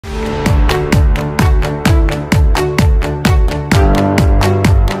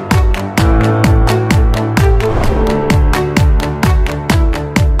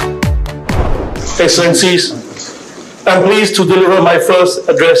Excellencies, I'm pleased to deliver my first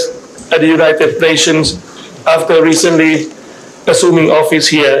address at the United Nations after recently assuming office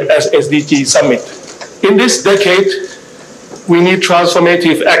here as SDG Summit. In this decade, we need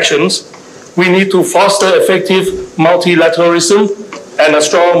transformative actions. We need to foster effective multilateralism and a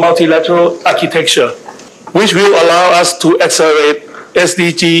strong multilateral architecture, which will allow us to accelerate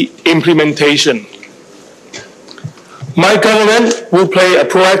SDG implementation. My government will play a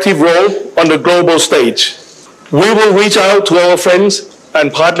proactive role on the global stage. We will reach out to our friends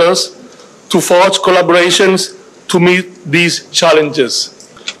and partners to forge collaborations to meet these challenges.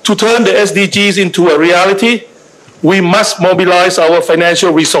 To turn the SDGs into a reality, we must mobilize our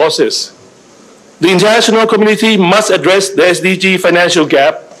financial resources. The international community must address the SDG financial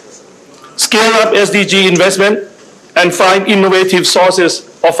gap, scale up SDG investment, and find innovative sources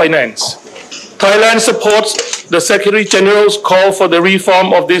of finance. Thailand supports the Secretary General's call for the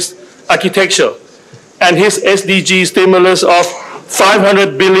reform of this architecture and his SDG stimulus of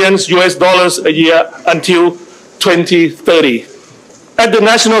 $500 billion a year until 2030. At the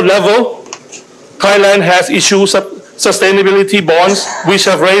national level, Thailand has issued sustainability bonds which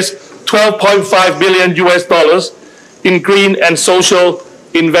have raised $12.5 billion in green and social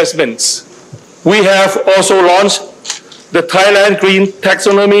investments. We have also launched the Thailand Green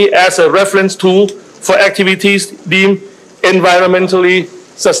Taxonomy as a reference tool for activities deemed environmentally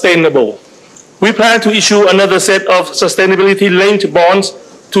sustainable. We plan to issue another set of sustainability-linked bonds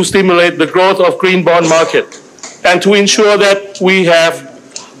to stimulate the growth of green bond market and to ensure that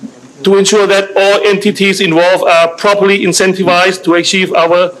all entities involved are properly incentivized to achieve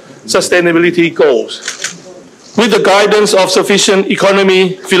our sustainability goals. With the guidance of sufficient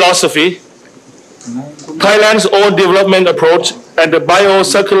economy philosophy, Thailand's own development approach and the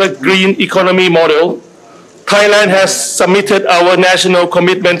bio-circular green economy model, Thailand has submitted our national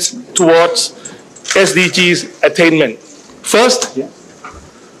commitments towards SDGs attainment. First,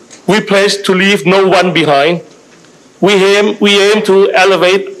 we pledge to leave no one behind. We aim to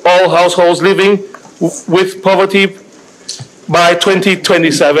elevate all households living with poverty by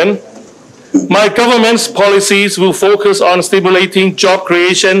 2027. My government's policies will focus on stimulating job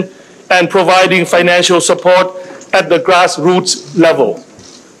creation and providing financial support at the grassroots level.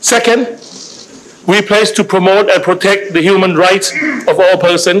 Second, we pledge to promote and protect the human rights of all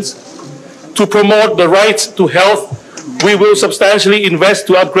persons. To promote the rights to health, we will substantially invest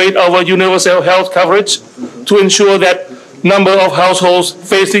to upgrade our universal health coverage to ensure that number of households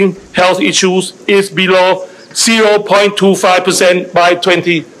facing health issues is below 0.25% by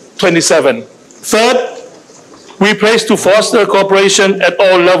 2027. Third, we pledge to foster cooperation at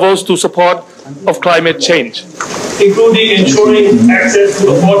all levels to support of climate change, including ensuring access to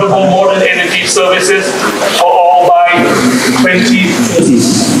affordable modern energy services for all by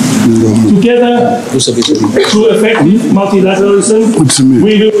 2030. Together, through effective multilateralism,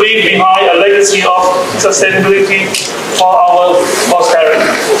 we will leave behind a legacy of sustainability for our